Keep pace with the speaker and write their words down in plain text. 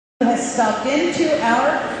Has stopped into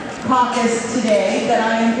our caucus today that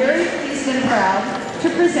I am very pleased and proud to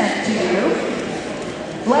present to you.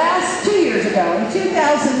 2 years ago, in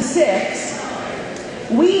 2006,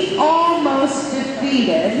 we almost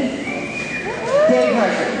defeated Dave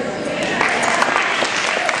Hartford.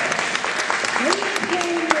 We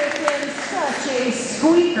came within such a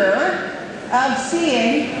squeaker of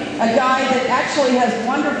seeing a guy that actually has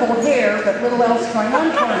wonderful hair but little else going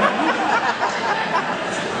on for him,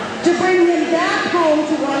 to bring him back home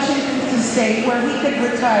to Washington State where he could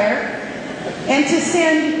retire, and to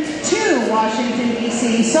send to Washington,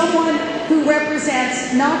 D.C. someone who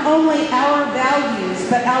represents not only our values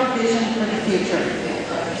but our vision for the future.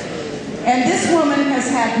 And this woman has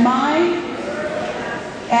had my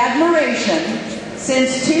admiration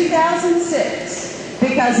since 2006,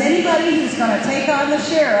 because anybody who's going to take on the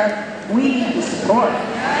sheriff, we need to support.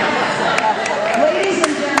 Ladies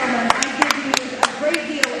and gentlemen, I give you a great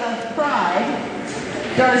deal of pride,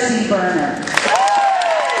 Darcy Burner.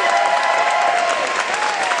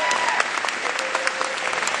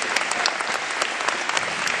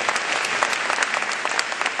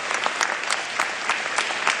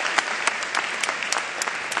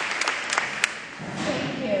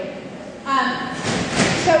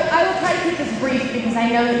 So I will try to keep this brief because I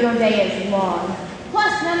know that your day is long.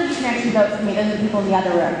 Plus, none of you can actually vote for me. Those are the people in the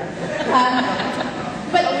other room.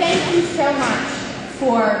 But thank you so much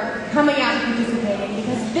for coming out and participating,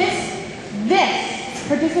 because this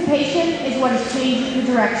participation is what is changing the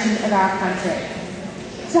direction of our country.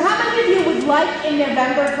 So how many of you would like in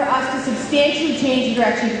November for us to substantially change the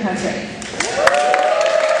direction of the country?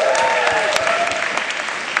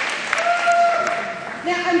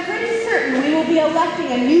 Now, I'm pretty certain we will be electing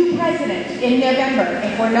a new president in November.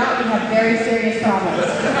 If we're not, we have very serious problems.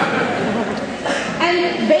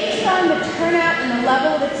 And based on the turnout and the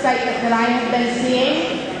level of excitement that I have been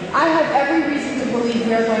seeing, I have every reason to believe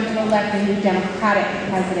we are going to elect a new Democratic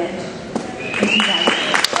president in 2008.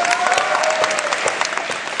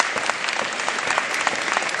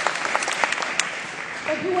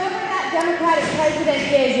 But whoever that Democratic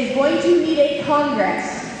president is going to need a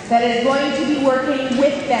Congress that is going to be working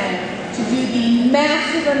with them to do the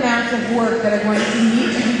massive amounts of work that are going to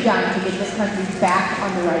need to be done to get this country back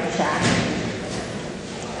on the right track.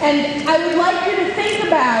 And I would like you to think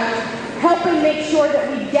about helping make sure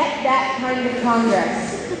that we get that kind of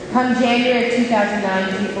Congress come January of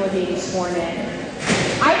 2009 when people are being sworn in.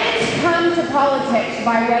 I didn't come to politics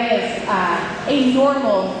by way of a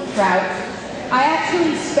normal route. I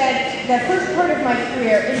actually spent the first part of my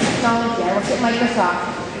career in technology. I worked at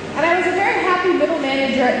Microsoft. And I was a very happy middle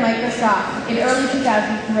manager at Microsoft in early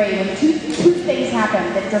 2003 when two things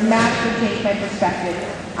happened that dramatically changed my perspective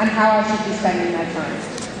on how I should be spending my time.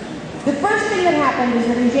 The first thing that happened is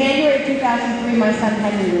that in January of 2003, my son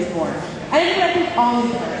Henry was born. I didn't think all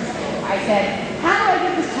of this. I said, how do I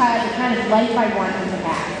give this child the kind of life I want him to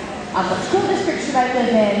have? What school district should I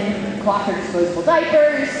live in? Cloth or disposable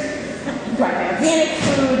diapers? Do I buy organic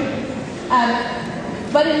food?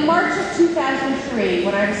 But in March of 2003,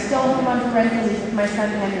 when I was still home on parental leave with my son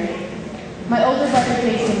Henry, my older brother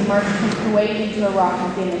Jason marched from Kuwait into Iraq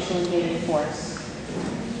with the initial invading force.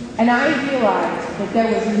 And I realized that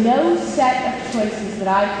there was no set of choices that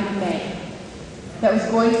I could make that was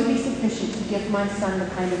going to be sufficient to give my son the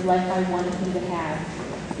kind of life I wanted him to have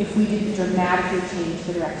if we didn't dramatically change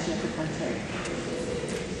the direction of the country.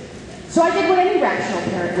 So I did what any rational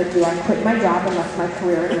parent would do. I quit my job and left my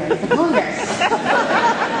career and ran for Congress.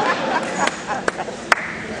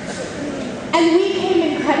 And we came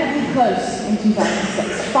incredibly close in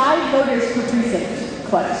 2006. 5 voters per precinct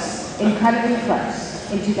close. Incredibly close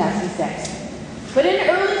in 2006. But in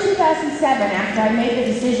early 2007, after I made the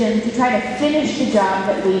decision to try to finish the job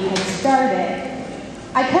that we had started,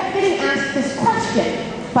 I kept getting asked this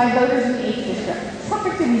question by voters in the 8th district.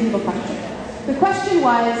 Perfectly reasonable question. The question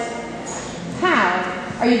was, how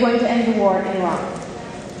are you going to end the war in Iraq?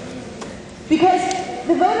 Because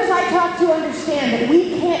the voters I talk to understand that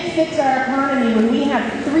we can't fix our economy when we have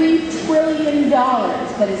 $3 trillion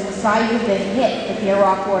that is the size of the hit that the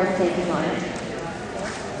Iraq war is taking on it.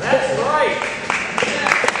 That's right.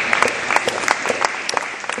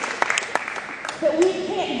 That we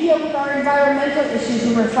can't deal with our environmental issues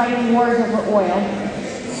when we're fighting wars over oil.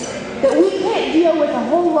 That we can't deal with a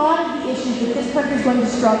whole lot of the issues that this country is going to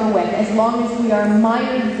struggle with as long as we are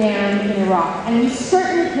mired down in Iraq. And we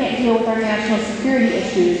certainly can't deal with our national security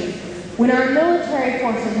issues when our military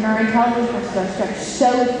forces and our intelligence forces are stretched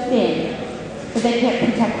so thin that they can't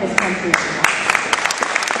protect this country anymore.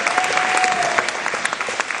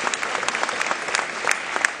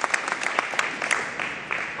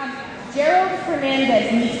 Gerald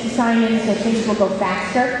Fernandez needs to sign in so things will go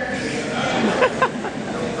faster.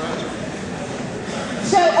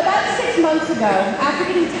 So about 6 months ago, after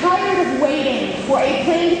getting tired of waiting for a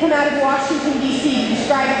plan to come out of Washington, D.C. to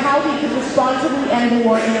describe how we could responsibly end the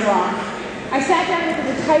war in Iraq, I sat down with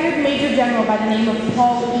a retired Major General by the name of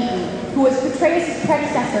Paul Eaton, who was Petraeus'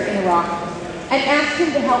 predecessor in Iraq, and asked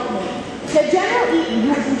him to help me. Now, General Eaton, who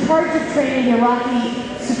was in charge of training the Iraqi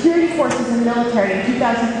security forces and military in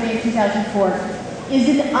 2003 and 2004, is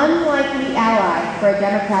an unlikely ally for a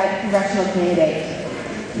Democratic congressional candidate.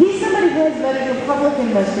 He's somebody who has voted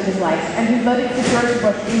Republican most of his life, and who voted for George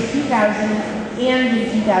Bush in 2000 and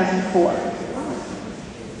in 2004.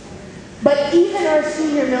 But even our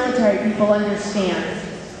senior military people understand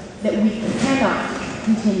that we cannot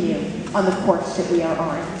continue on the course that we are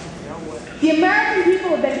on. The American people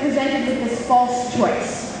have been presented with this false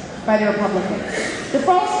choice by the Republicans. The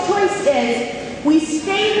false choice is we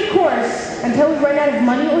stay the course until we run out of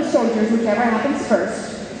money or soldiers, whichever happens first,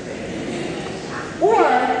 or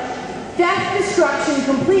death, destruction,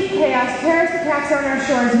 complete chaos, terrorist attacks on our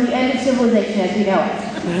shores, and the end of civilization as we know it.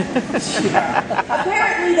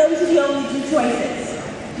 Apparently, those are the only two choices.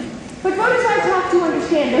 But voters I talk to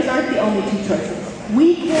understand those aren't the only two choices.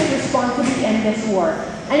 We can responsibly end this war.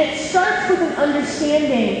 And it starts with an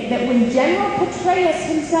understanding that when General Petraeus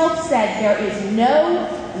himself said there is no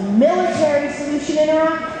military solution in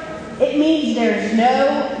Iraq, it means there's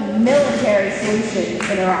no military solution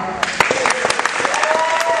in Iraq.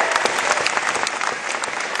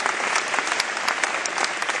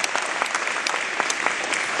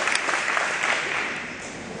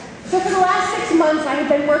 So for the last 6 months, I have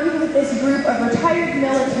been working with this group of retired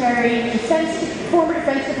military, former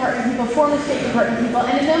Defense Department people, former State Department people,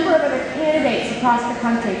 and a number of other candidates across the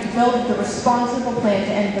country to build the responsible plan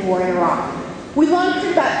to end the war in Iraq. We launched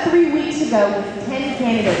it about 3 weeks ago with 10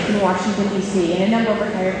 candidates in Washington, D.C., and a number of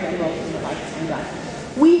retired generals and the like and done.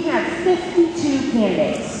 We have 52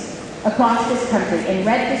 candidates across this country, in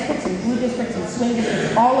red districts, and blue districts, and swing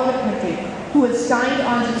districts, all over the country, who have signed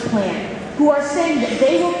on to the plan, who are saying that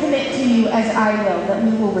they will commit to you, as I will, that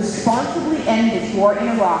we will responsibly end this war in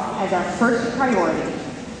Iraq as our first priority,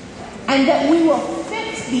 and that we will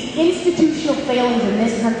fix the institutional failings in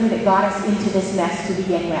this country that got us into this mess to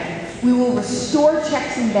begin with. We will restore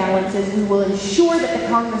checks and balances. We will ensure that the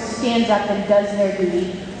Congress stands up and does their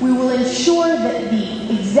duty. We will ensure that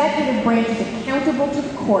the executive branch is accountable to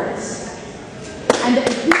the courts, and that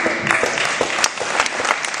the people...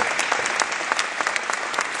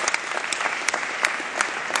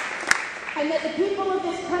 And that the people of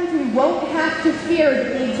this country won't have to fear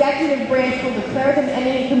that the executive branch will declare them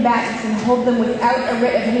enemy combatants and hold them without a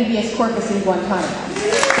writ of habeas corpus in Guantanamo.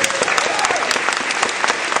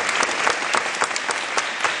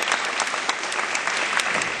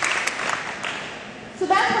 So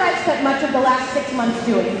that's what I've spent much of the last 6 months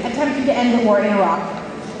doing, attempting to end the war in Iraq,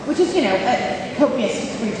 which is, a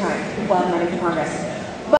copious free time while I'm running for Congress.